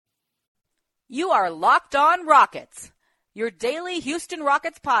You are Locked On Rockets, your daily Houston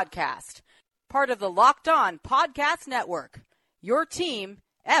Rockets podcast, part of the Locked On Podcast Network, your team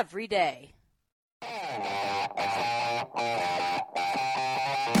every day. And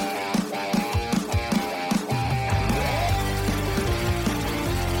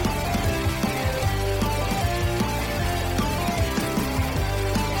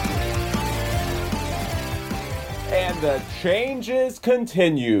the changes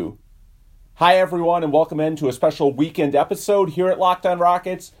continue. Hi, everyone, and welcome into a special weekend episode here at Locked On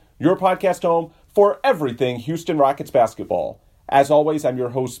Rockets, your podcast home for everything Houston Rockets basketball. As always, I'm your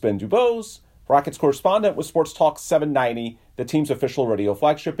host, Ben Dubose, Rockets correspondent with Sports Talk 790, the team's official radio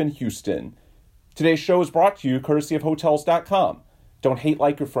flagship in Houston. Today's show is brought to you courtesy of Hotels.com. Don't hate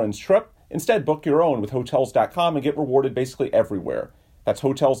like your friend's trip. Instead, book your own with Hotels.com and get rewarded basically everywhere. That's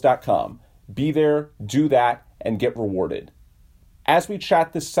Hotels.com. Be there, do that, and get rewarded. As we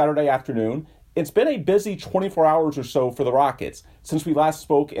chat this Saturday afternoon, it's been a busy 24 hours or so for the Rockets. Since we last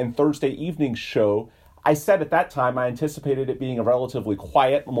spoke in Thursday evening's show, I said at that time I anticipated it being a relatively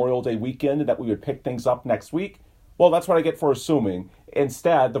quiet Memorial Day weekend and that we would pick things up next week. Well, that's what I get for assuming.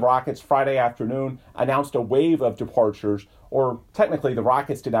 Instead, the Rockets Friday afternoon announced a wave of departures, or technically the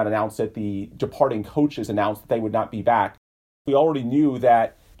Rockets did not announce it, the departing coaches announced that they would not be back. We already knew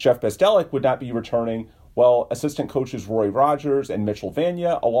that Jeff Bzdelik would not be returning. Well, assistant coaches Roy Rogers and Mitchell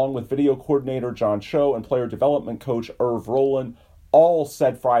Vania, along with video coordinator John Cho and player development coach Irv Rowland, all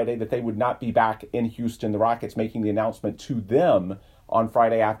said Friday that they would not be back in Houston. The Rockets making the announcement to them on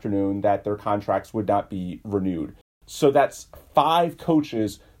Friday afternoon that their contracts would not be renewed. So that's 5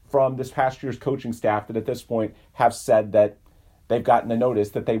 coaches from this past year's coaching staff that at this point have said that they've gotten a notice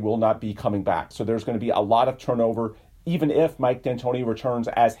that they will not be coming back. So there's going to be a lot of turnover, even if Mike D'Antoni returns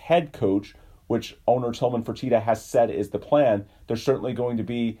as head coach, which owner Tillman Fertitta has said is the plan. There's certainly going to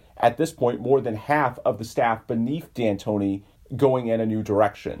be, at this point, more than half of the staff beneath D'Antoni going in a new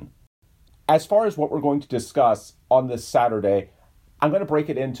direction. As far as what we're going to discuss on this Saturday, I'm going to break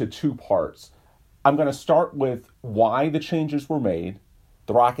it into 2 parts. I'm going to start with why the changes were made.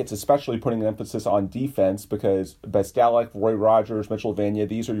 The Rockets especially putting an emphasis on defense because Bzdelik, Roy Rogers, Mitchell Vania,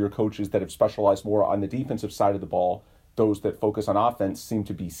 these are your coaches that have specialized more on the defensive side of the ball. Those that focus on offense seem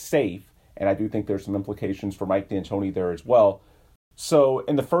to be safe. And I do think there's some implications for Mike D'Antoni there as well. So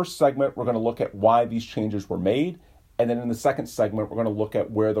in the first segment, we're going to look at why these changes were made. And then in the second segment, we're going to look at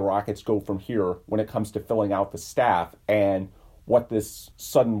where the Rockets go from here when it comes to filling out the staff and what this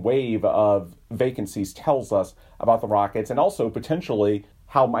sudden wave of vacancies tells us about the Rockets, and also potentially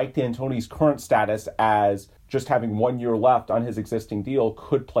how Mike D'Antoni's current status as just having 1 year left on his existing deal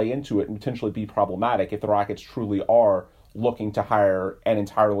could play into it and potentially be problematic if the Rockets truly are looking to hire an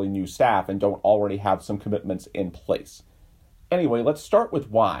entirely new staff and don't already have some commitments in place. Anyway, let's start with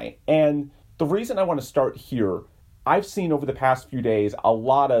why. And the reason I want to start here, I've seen over the past few days a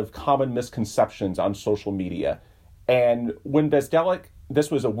lot of common misconceptions on social media. And when Bzdelik,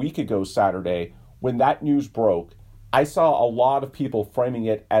 this was a week ago Saturday, when that news broke, I saw a lot of people framing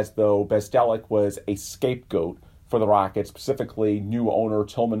it as though Bzdelik was a scapegoat for the Rockets, specifically new owner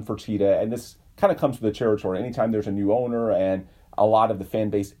Tillman Fertitta, and this kind of comes with the territory. Anytime there's a new owner and a lot of the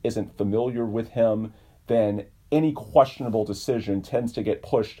fan base isn't familiar with him, then any questionable decision tends to get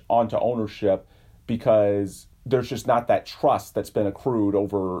pushed onto ownership because there's just not that trust that's been accrued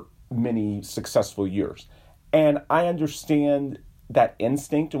over many successful years. And I understand that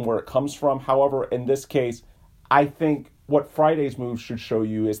instinct and where it comes from. However, in this case, I think what Friday's move should show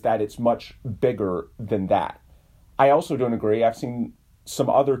you is that it's much bigger than that. I also don't agree. I've seen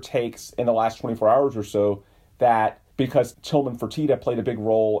some other takes in the last 24 hours or so that because Tillman Fertitta played a big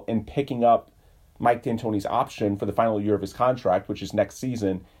role in picking up Mike D'Antoni's option for the final year of his contract, which is next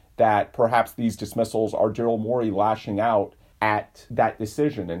season, that perhaps these dismissals are Daryl Morey lashing out at that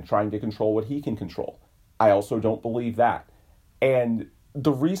decision and trying to control what he can control. I also don't believe that. And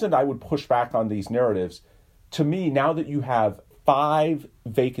the reason I would push back on these narratives, to me, now that you have 5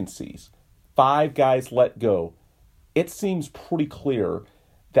 vacancies, 5 guys let go, it seems pretty clear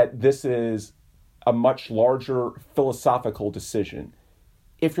that this is a much larger philosophical decision.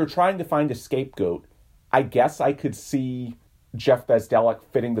 If you're trying to find a scapegoat, I guess I could see Jeff Bzdelik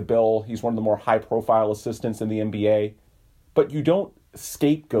fitting the bill. He's one of the more high-profile assistants in the NBA. But you don't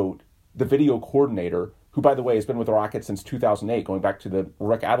scapegoat the video coordinator, who, by the way, has been with the Rockets since 2008, going back to the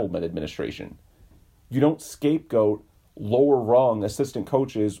Rick Adelman administration. You don't scapegoat lower-rung assistant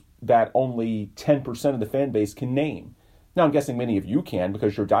coaches that only 10% of the fan base can name. Now, I'm guessing many of you can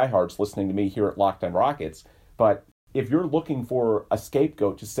because you're diehards listening to me here at Locked On Rockets. But if you're looking for a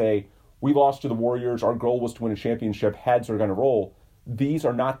scapegoat to say, we lost to the Warriors, our goal was to win a championship, heads are going to roll, these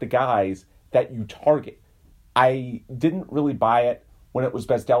are not the guys that you target. I didn't really buy it when it was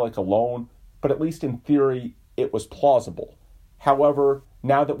Vesdelic alone, but at least in theory, it was plausible. However,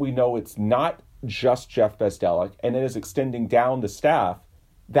 now that we know it's not just Jeff Vesdelic and it is extending down the staff,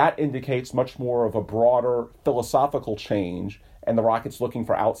 that indicates much more of a broader philosophical change and the Rockets looking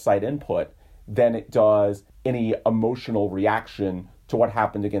for outside input than it does any emotional reaction to what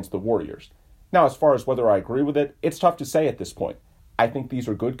happened against the Warriors. Now, as far as whether I agree with it, it's tough to say at this point. I think these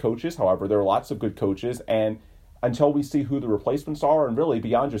are good coaches. However, there are lots of good coaches, and until we see who the replacements are, and really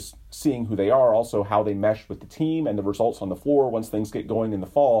beyond just seeing who they are, also how they mesh with the team and the results on the floor once things get going in the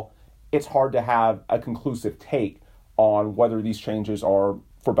fall, it's hard to have a conclusive take on whether these changes are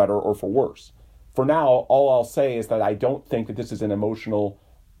for better or for worse. For now, all I'll say is that I don't think that this is an emotional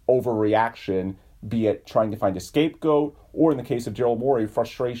overreaction, be it trying to find a scapegoat, or in the case of Daryl Morey,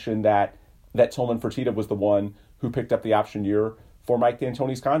 frustration that Tillman Fertitta was the one who picked up the option year for Mike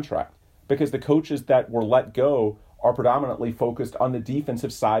D'Antoni's contract. Because the coaches that were let go are predominantly focused on the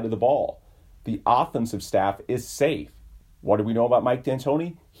defensive side of the ball. The offensive staff is safe. What do we know about Mike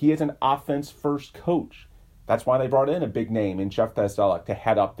D'Antoni? He is an offense-first coach. That's why they brought in a big name in Jeff Vesdelic to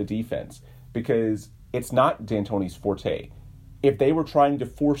head up the defense, because it's not D'Antoni's forte. If they were trying to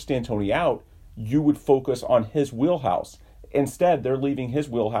force D'Antoni out, you would focus on his wheelhouse. Instead, they're leaving his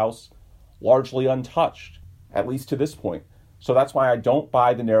wheelhouse largely untouched, at least to this point. So that's why I don't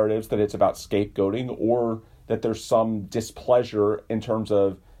buy the narratives that it's about scapegoating or that there's some displeasure in terms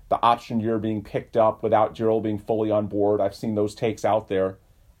of the option year being picked up without Daryl being fully on board. I've seen those takes out there.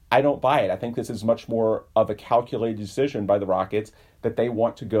 I don't buy it. I think this is much more of a calculated decision by the Rockets that they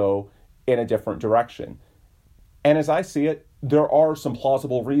want to go in a different direction. And as I see it, there are some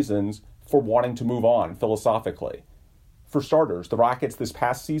plausible reasons for wanting to move on philosophically. For starters, the Rockets this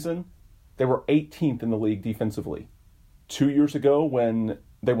past season, they were 18th in the league defensively. 2 years ago, when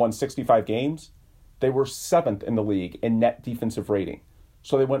they won 65 games, they were 7th in the league in net defensive rating.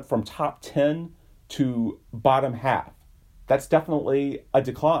 So they went from top 10 to bottom half. That's definitely a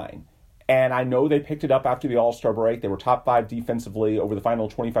decline. And I know they picked it up after the All-Star break. They were top 5 defensively over the final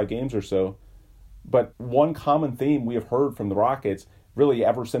 25 games or so. But one common theme we have heard from the Rockets, really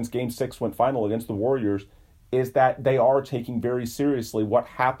ever since Game 6 went final against the Warriors, is that they are taking very seriously what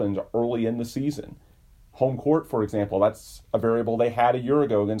happened early in the season. Home court, for example, that's a variable they had a year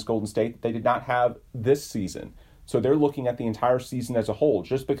ago against Golden State that they did not have this season. So they're looking at the entire season as a whole.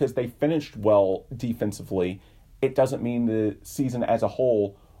 Just because they finished well defensively, it doesn't mean the season as a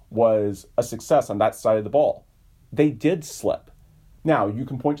whole was a success on that side of the ball. They did slip. Now, you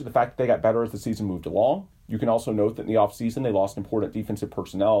can point to the fact that they got better as the season moved along. You can also note that in the offseason, they lost important defensive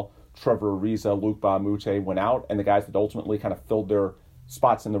personnel. Trevor Ariza, Luke Baamute went out, and the guys that ultimately kind of filled their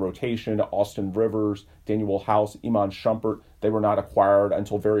spots in the rotation, Austin Rivers, Daniel House, Iman Shumpert, they were not acquired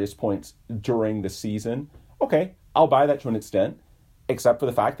until various points during the season. Okay, I'll buy that to an extent, except for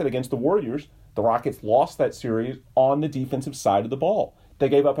the fact that against the Warriors, the Rockets lost that series on the defensive side of the ball. They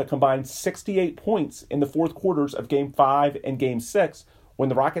gave up a combined 68 points in the fourth quarters of Game 5 and Game 6 when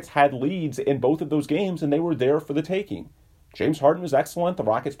the Rockets had leads in both of those games and they were there for the taking. James Harden was excellent. The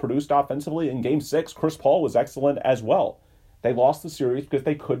Rockets produced offensively in Game 6. Chris Paul was excellent as well. They lost the series because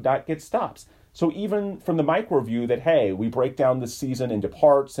they could not get stops. So even from the micro view that, hey, we break down this season into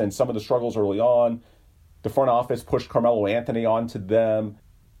parts and some of the struggles early on, the front office pushed Carmelo Anthony onto them.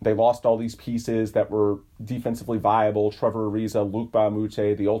 They lost all these pieces that were defensively viable. Trevor Ariza, Luke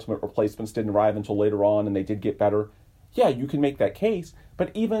Baamute, the ultimate replacements didn't arrive until later on, and they did get better. Yeah, you can make that case.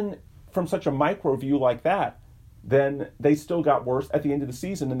 But even from such a micro view like that, then they still got worse at the end of the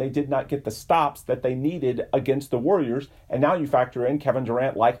season, and they did not get the stops that they needed against the Warriors. And now you factor in Kevin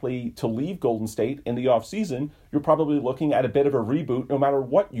Durant likely to leave Golden State in the offseason. You're probably looking at a bit of a reboot no matter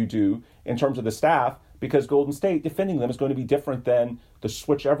what you do in terms of the staff, because Golden State defending them is going to be different than the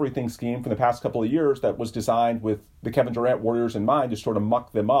switch everything scheme from the past couple of years that was designed with the Kevin Durant Warriors in mind to sort of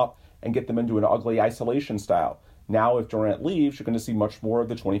muck them up and get them into an ugly isolation style. Now, if Durant leaves, you're going to see much more of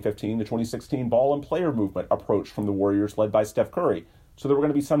the 2015 to 2016 ball and player movement approach from the Warriors led by Steph Curry. So there were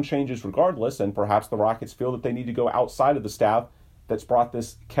going to be some changes regardless, and perhaps the Rockets feel that they need to go outside of the staff that's brought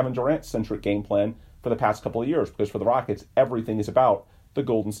this Kevin Durant-centric game plan for the past couple of years, because for the Rockets, everything is about the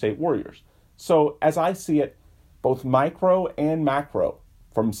Golden State Warriors. So as I see it, both micro and macro,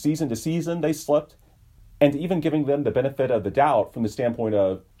 from season to season, they slipped, and even giving them the benefit of the doubt from the standpoint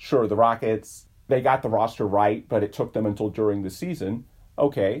of, sure, the Rockets, they got the roster right, but it took them until during the season.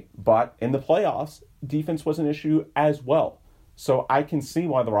 Okay, but in the playoffs, defense was an issue as well. So I can see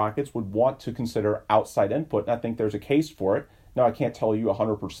why the Rockets would want to consider outside input, and I think there's a case for it. Now, I can't tell you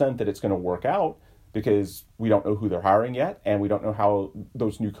 100% that it's going to work out, because we don't know who they're hiring yet, and we don't know how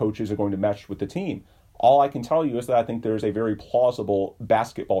those new coaches are going to mesh with the team. All I can tell you is that I think there's a very plausible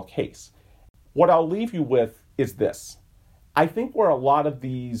basketball case. What I'll leave you with is this. I think where a lot of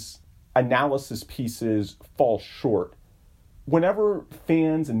these analysis pieces fall short, whenever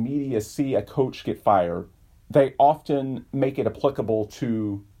fans and media see a coach get fired, they often make it applicable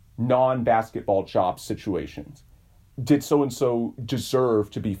to non-basketball job situations. Did so-and-so deserve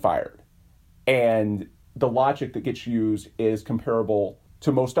to be fired? And the logic that gets used is comparable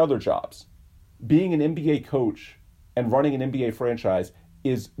to most other jobs. Being an NBA coach and running an NBA franchise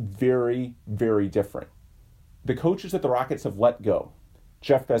is very, very different. The coaches that the Rockets have let go,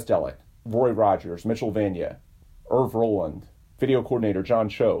 Jeff Bezdelik, Roy Rogers, Mitchell Vania, Irv Roland, video coordinator John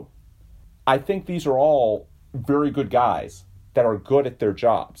Cho, I think these are all very good guys that are good at their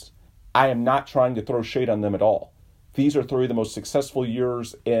jobs. I am not trying to throw shade on them at all. These are three of the most successful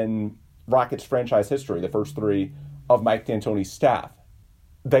years in Rockets franchise history, the first three of Mike D'Antoni's staff.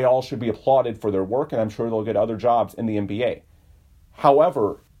 They all should be applauded for their work, and I'm sure they'll get other jobs in the NBA.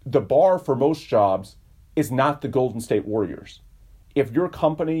 However, the bar for most jobs is not the Golden State Warriors. If your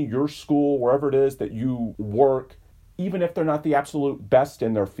company, your school, wherever it is that you work, even if they're not the absolute best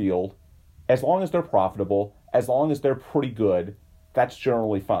in their field, as long as they're profitable, as long as they're pretty good, that's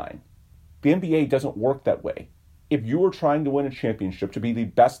generally fine. The NBA doesn't work that way. If you are trying to win a championship, to be the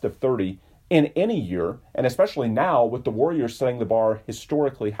best of 30 in any year, and especially now with the Warriors setting the bar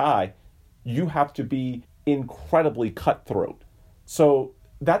historically high, you have to be incredibly cutthroat. So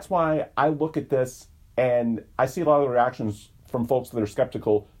that's why I look at this and I see a lot of the reactions from folks that are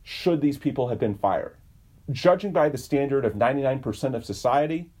skeptical, should these people have been fired? Judging by the standard of 99% of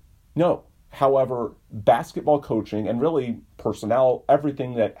society, no. However, basketball coaching and really personnel,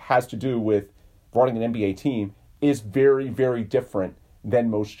 everything that has to do with running an NBA team is very, very different than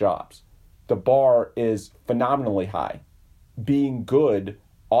most jobs. The bar is phenomenally high. Being good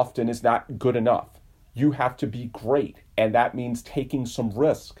often is not good enough. You have to be great, and that means taking some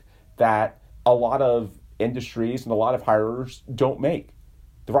risk that a lot of industries and a lot of hirers don't make.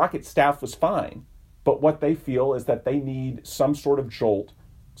 The Rocket staff was fine, but what they feel is that they need some sort of jolt,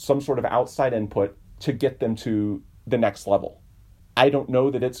 some sort of outside input to get them to the next level. I don't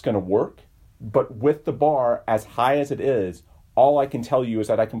know that it's going to work, but with the bar as high as it is, all I can tell you is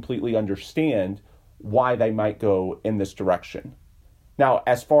that I completely understand why they might go in this direction. Now,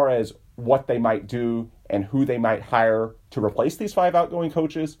 as far as what they might do and who they might hire to replace these 5 outgoing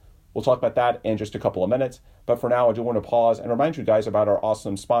coaches, we'll talk about that in just a couple of minutes. But for now, I do want to pause and remind you guys about our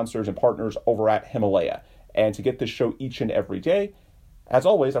awesome sponsors and partners over at Himalaya. And to get this show each and every day, as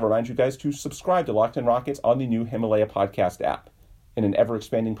always, I remind you guys to subscribe to Locked On Rockets on the new Himalaya podcast app. In an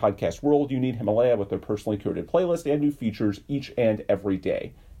ever-expanding podcast world, you need Himalaya with their personally curated playlist and new features each and every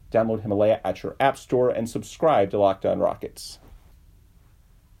day. Download Himalaya at your app store and subscribe to Locked On Rockets.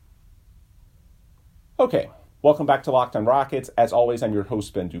 Okay, welcome back to Locked On Rockets. As always, I'm your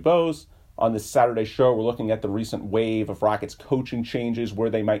host, Ben Dubose. On this Saturday show, we're looking at the recent wave of Rockets coaching changes, where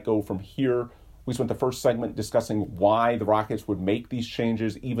they might go from here. We spent the first segment discussing why the Rockets would make these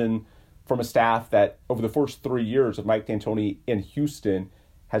changes, even from a staff that over the first 3 years of Mike D'Antoni in Houston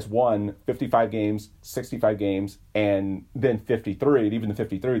has won 55 games, 65 games, and then 53. And even the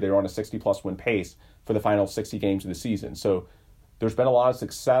 53, they were on a 60-plus win pace for the final 60 games of the season. So there's been a lot of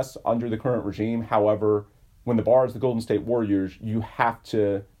success under the current regime. However, when the bar is the Golden State Warriors, you have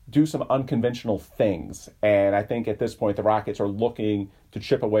to do some unconventional things. And I think at this point, the Rockets are looking to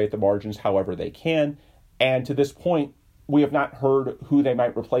chip away at the margins however they can. And to this point, we have not heard who they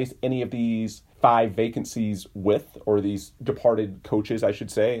might replace any of these 5 vacancies with, or these departed coaches, I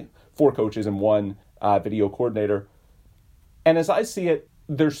should say. 4 coaches and 1 video coordinator. And as I see it,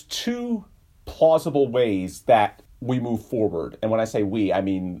 there's 2 plausible ways that we move forward. And when I say we, I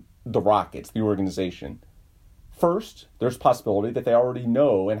mean the Rockets, the organization. First, there's possibility that they already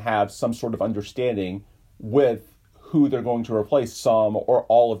know and have some sort of understanding with who they're going to replace some or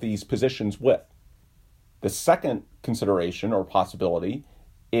all of these positions with. The second consideration or possibility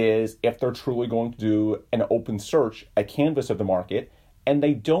is if they're truly going to do an open search, a canvas of the market, and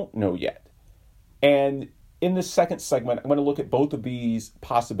they don't know yet. And in this second segment, I'm going to look at both of these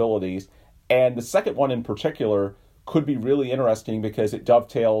possibilities. And the second one in particular could be really interesting because it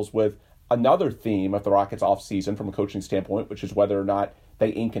dovetails with another theme of the Rockets offseason from a coaching standpoint, which is whether or not they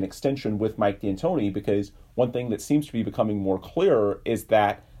ink an extension with Mike D'Antoni, because one thing that seems to be becoming more clear is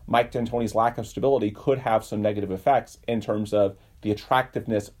that Mike D'Antoni's lack of stability could have some negative effects in terms of the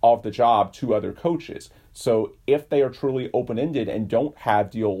attractiveness of the job to other coaches. So if they are truly open-ended and don't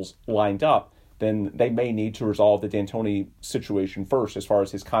have deals lined up, then they may need to resolve the D'Antoni situation first as far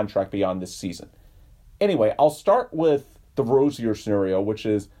as his contract beyond this season. Anyway, I'll start with the rosier scenario, which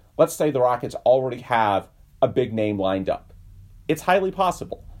is, let's say the Rockets already have a big name lined up. It's highly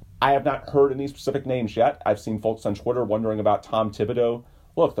possible. I have not heard any specific names yet. I've seen folks on Twitter wondering about Tom Thibodeau.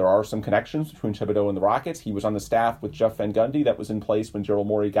 Look, there are some connections between Thibodeau and the Rockets. He was on the staff with Jeff Van Gundy that was in place when Daryl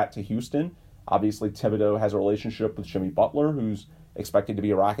Morey got to Houston. Obviously, Thibodeau has a relationship with Jimmy Butler, who's expected to be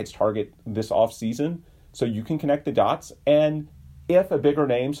a Rockets target this offseason. So you can connect the dots. And if a bigger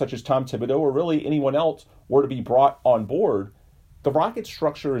name such as Tom Thibodeau or really anyone else were to be brought on board, the Rockets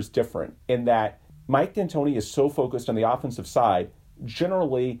structure is different in that Mike D'Antoni is so focused on the offensive side.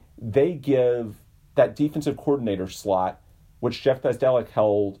 Generally, they give that defensive coordinator slot, which Jeff Bezdelek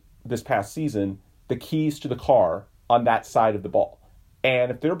held this past season, the keys to the car on that side of the ball.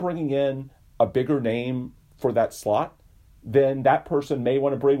 And if they're bringing in a bigger name for that slot, then that person may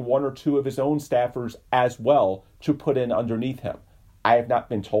want to bring one or two of his own staffers as well to put in underneath him. I have not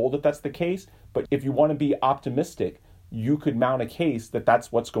been told that that's the case, but if you want to be optimistic, you could mount a case that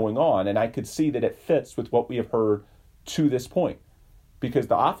that's what's going on. And I could see that it fits with what we have heard to this point, because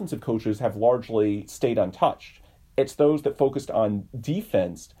the offensive coaches have largely stayed untouched. It's those that focused on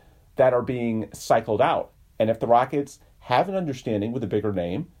defense that are being cycled out. And if the Rockets have an understanding with a bigger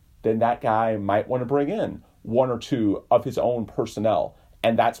name, then that guy might want to bring in one or two of his own personnel.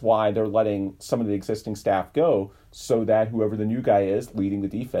 And that's why they're letting some of the existing staff go, so that whoever the new guy is leading the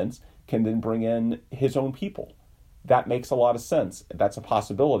defense can then bring in his own people. That makes a lot of sense. That's a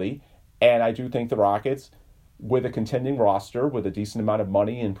possibility. And I do think the Rockets, with a contending roster, with a decent amount of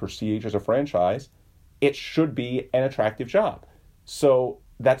money and prestige as a franchise, it should be an attractive job. So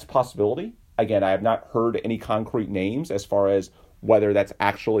that's a possibility. Again, I have not heard any concrete names as far as whether that's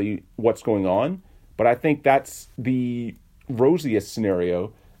actually what's going on. But I think that's the rosiest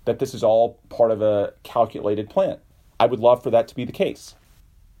scenario, that this is all part of a calculated plan. I would love for that to be the case.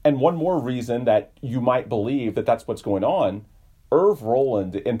 And one more reason that you might believe that that's what's going on, Irv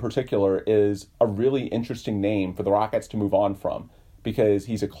Roland in particular is a really interesting name for the Rockets to move on from, because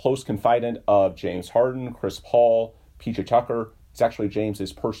he's a close confidant of James Harden, Chris Paul, PJ Tucker. He's actually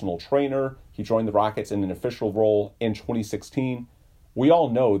James's personal trainer. He joined the Rockets in an official role in 2016. We all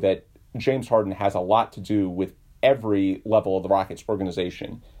know that James Harden has a lot to do with every level of the Rockets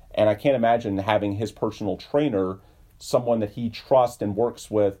organization. And I can't imagine having his personal trainer, someone that he trusts and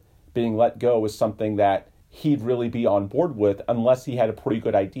works with, being let go is something that he'd really be on board with unless he had a pretty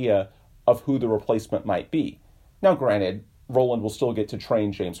good idea of who the replacement might be. Now, granted, Roland will still get to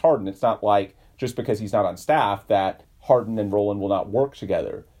train James Harden. It's not like just because he's not on staff that Harden and Roland will not work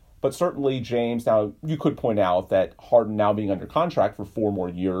together. But certainly James, now you could point out that Harden now being under contract for 4 more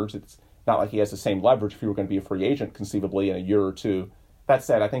years, it's not like he has the same leverage if he were going to be a free agent conceivably in a year or two. That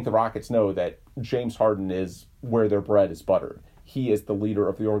said, I think the Rockets know that James Harden is where their bread is buttered. He is the leader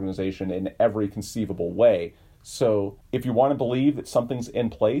of the organization in every conceivable way. So if you want to believe that something's in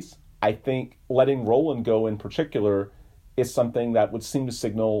place, I think letting Roland go in particular is something that would seem to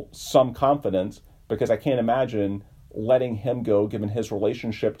signal some confidence, because I can't imagine letting him go, given his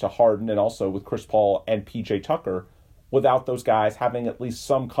relationship to Harden and also with Chris Paul and PJ Tucker, without those guys having at least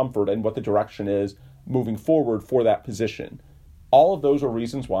some comfort in what the direction is moving forward for that position. All of those are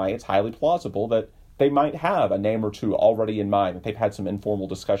reasons why it's highly plausible that they might have a name or two already in mind that they've had some informal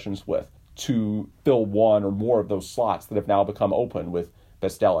discussions with to fill one or more of those slots that have now become open with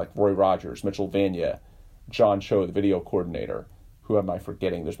Bezdelek, Roy Rogers, Mitchell Vania, John Cho, the video coordinator. Who am I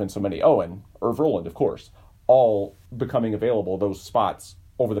forgetting? There's been so many. Oh, and Irv Roland, of course, all becoming available, those spots,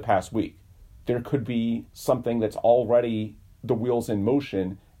 over the past week. There could be something that's already the wheels in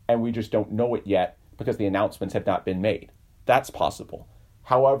motion, and we just don't know it yet because the announcements have not been made. That's possible.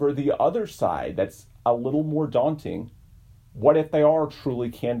 However, the other side that's a little more daunting, what if they are truly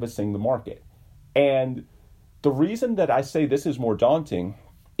canvassing the market? And the reason that I say this is more daunting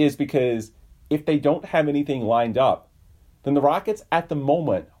is because if they don't have anything lined up, then the Rockets at the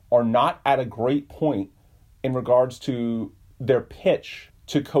moment are not at a great point in regards to their pitch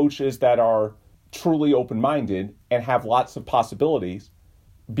to coaches that are truly open-minded and have lots of possibilities,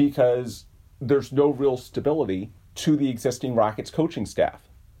 because there's no real stability to the existing Rockets coaching staff.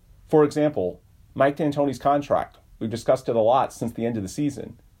 For example, Mike D'Antoni's contract. We've discussed it a lot since the end of the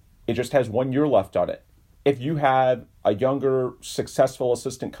season. It just has 1 year left on it. If you have a younger, successful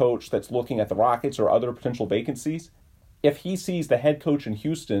assistant coach that's looking at the Rockets or other potential vacancies, if he sees the head coach in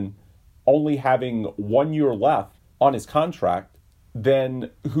Houston only having 1 year left on his contract, then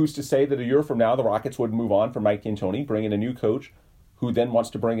who's to say that a year from now the Rockets would move on from Mike D'Antoni, bring in a new coach who then wants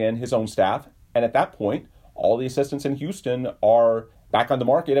to bring in his own staff, and at that point, all the assistants in Houston are back on the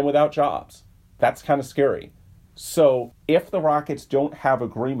market and without jobs. That's kind of scary. So if the Rockets don't have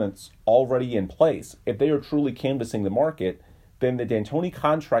agreements already in place, if they are truly canvassing the market, then the D'Antoni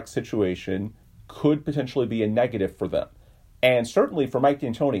contract situation could potentially be a negative for them. And certainly for Mike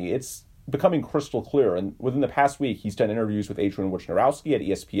D'Antoni, it's becoming crystal clear. And within the past week, he's done interviews with Adrian Wojnarowski at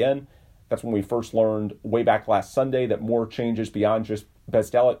ESPN. That's when we first learned way back last Sunday that more changes beyond just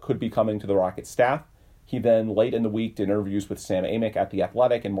Bezdelik could be coming to the Rockets staff. He then, late in the week, did interviews with Sam Amick at The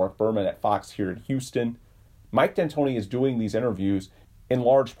Athletic and Mark Berman at Fox here in Houston. Mike D'Antoni is doing these interviews in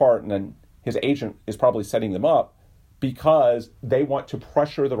large part, and then his agent is probably setting them up, because they want to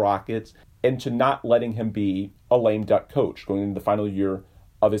pressure the Rockets into not letting him be a lame duck coach going into the final year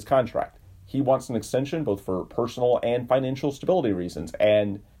of his contract. He wants an extension both for personal and financial stability reasons,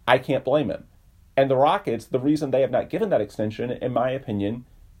 and I can't blame him. And the Rockets, the reason they have not given that extension, in my opinion,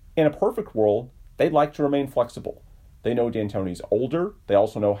 in a perfect world, they'd like to remain flexible. They know D'Antoni's older. They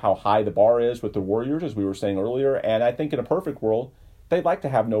also know how high the bar is with the Warriors, as we were saying earlier. And I think in a perfect world, they'd like to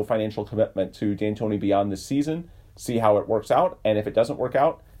have no financial commitment to D'Antoni beyond this season, see how it works out. And if it doesn't work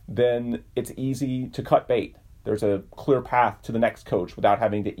out, then it's easy to cut bait. There's a clear path to the next coach without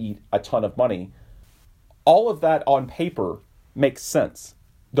having to eat a ton of money. All of that on paper makes sense.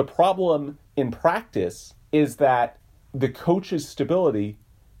 The problem in practice is that the coach's stability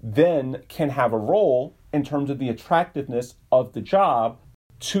then can have a role in terms of the attractiveness of the job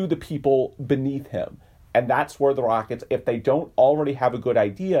to the people beneath him. And that's where the Rockets, if they don't already have a good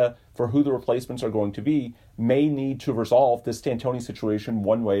idea for who the replacements are going to be, may need to resolve this D'Antoni situation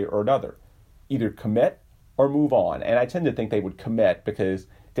one way or another. Either commit or move on. And I tend to think they would commit because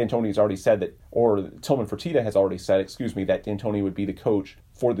D'Antoni's already said that, or Tillman Fertitta has already said, that D'Antoni would be the coach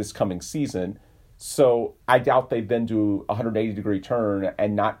for this coming season. So I doubt they'd then do a 180-degree turn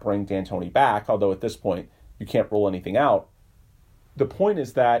and not bring D'Antoni back, although at this point you can't rule anything out. The point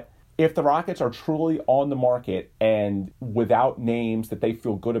is that if the Rockets are truly on the market and without names that they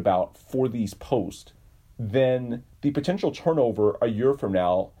feel good about for these posts, then the potential turnover a year from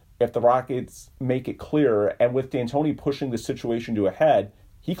now, if the Rockets make it clear, and with D'Antoni pushing the situation to a head,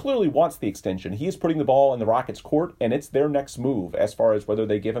 he clearly wants the extension. He is putting the ball in the Rockets' court, and it's their next move as far as whether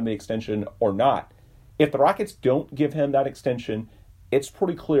they give him the extension or not. If the Rockets don't give him that extension, it's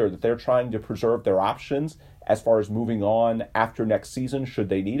pretty clear that they're trying to preserve their options as far as moving on after next season should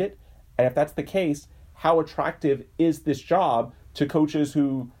they need it. And if that's the case, how attractive is this job to coaches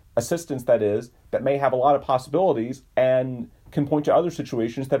assistants that may have a lot of possibilities and can point to other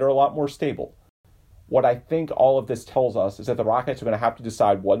situations that are a lot more stable? What I think all of this tells us is that the Rockets are going to have to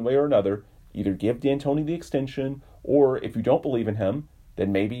decide one way or another, either give D'Antoni the extension, or if you don't believe in him,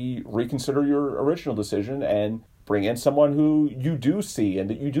 then maybe reconsider your original decision and bring in someone who you do see and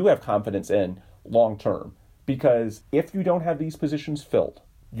that you do have confidence in long term. Because if you don't have these positions filled,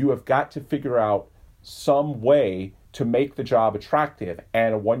 you have got to figure out some way to make the job attractive,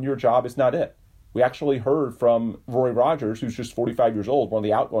 and a one-year job is not it. We actually heard from Roy Rogers, who's just 45 years old, one of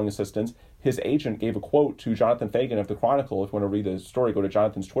the outgoing assistants. His agent gave a quote to Jonathan Fagan of the Chronicle. If you want to read the story, go to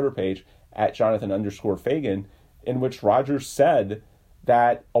Jonathan's Twitter page at Jonathan_Fagan, in which Rogers said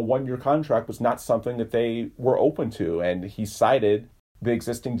that a one-year contract was not something that they were open to, and he cited the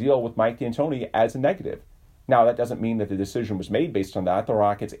existing deal with Mike D'Antoni as a negative. Now, that doesn't mean that the decision was made based on that. The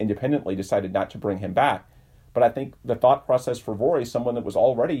Rockets independently decided not to bring him back. But I think the thought process for Roy, someone that was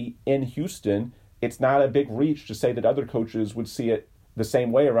already in Houston, it's not a big reach to say that other coaches would see it the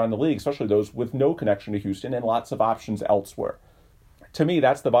same way around the league, especially those with no connection to Houston and lots of options elsewhere. To me,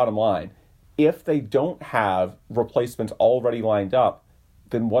 that's the bottom line. If they don't have replacements already lined up,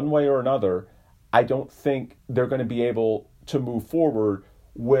 then one way or another, I don't think they're going to be able to move forward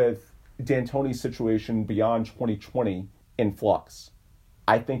with D'Antoni's situation beyond 2020 in flux.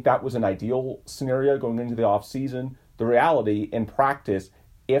 I think that was an ideal scenario going into the offseason. The reality, in practice,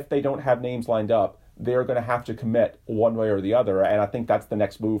 if they don't have names lined up, they're going to have to commit one way or the other, and I think that's the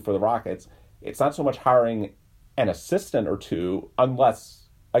next move for the Rockets. It's not so much hiring an assistant or two, unless,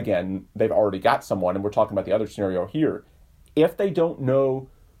 again, they've already got someone, and we're talking about the other scenario here. If they don't know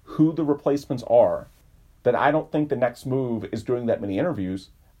who the replacements are, then I don't think the next move is doing that many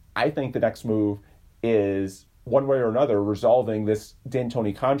interviews. I think the next move is, one way or another, resolving this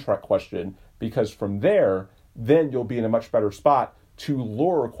D'Antoni contract question, because from there, then you'll be in a much better spot to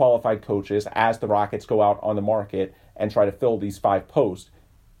lure qualified coaches as the Rockets go out on the market and try to fill these 5 posts.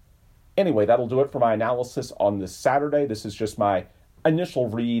 Anyway, that'll do it for my analysis on this Saturday. This is just my initial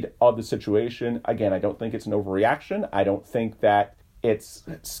read of the situation. Again, I don't think it's an overreaction. I don't think that it's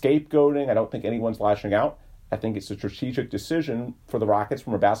scapegoating. I don't think anyone's lashing out. I think it's a strategic decision for the Rockets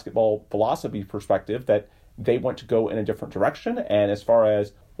from a basketball philosophy perspective that they want to go in a different direction. And as far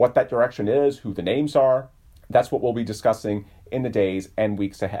as what that direction is, who the names are, That's what we'll be discussing in the days and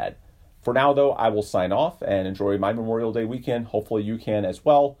weeks ahead. For now, though, I will sign off and enjoy my Memorial Day weekend. Hopefully you can as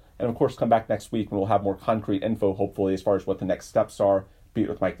well. And of course, come back next week when we'll have more concrete info, hopefully, as far as what the next steps are, be it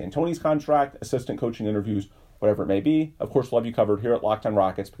with Mike D'Antoni's contract, assistant coaching interviews, whatever it may be. Of course, we'll have you covered here at Locked On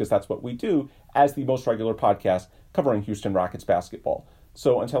Rockets because that's what we do as the most regular podcast covering Houston Rockets basketball.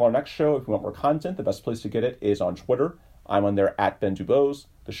 So until our next show, if you want more content, the best place to get it is on Twitter. I'm on there at Ben Dubose.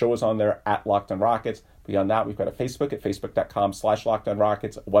 The show is on there at Locked On Rockets. Beyond that, we've got a Facebook at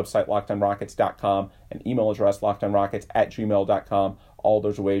facebook.com/LockedOnRockets, a website LockedOnRockets.com, an email address LockedOnRockets@gmail.com. All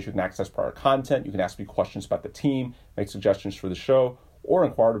those are ways you can access prior content. You can ask me questions about the team, make suggestions for the show, or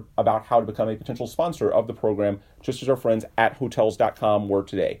inquire about how to become a potential sponsor of the program, just as our friends at Hotels.com were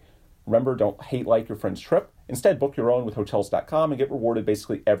today. Remember, don't hate like your friend's trip. Instead, book your own with Hotels.com and get rewarded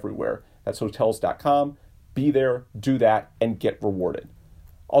basically everywhere. That's Hotels.com. Be there, do that, and get rewarded.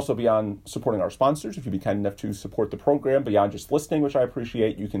 Also, beyond supporting our sponsors, if you'd be kind enough to support the program beyond just listening, which I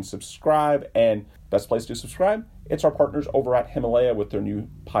appreciate, you can subscribe. And best place to subscribe, it's our partners over at Himalaya with their new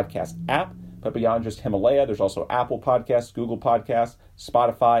podcast app. But beyond just Himalaya, there's also Apple Podcasts, Google Podcasts,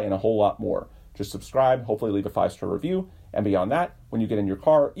 Spotify, and a whole lot more. Just subscribe, hopefully leave a 5-star review. And beyond that, when you get in your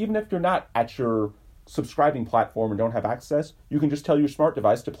car, even if you're not at your subscribing platform and don't have access, you can just tell your smart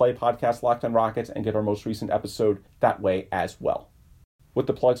device to play podcast Locked On Rockets and get our most recent episode that way as well. With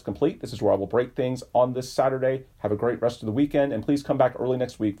the plugs complete, this is where I will break things on this Saturday. Have a great rest of the weekend, and please come back early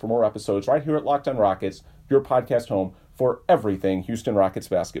next week for more episodes right here at Locked On Rockets, your podcast home for everything Houston Rockets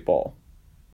basketball.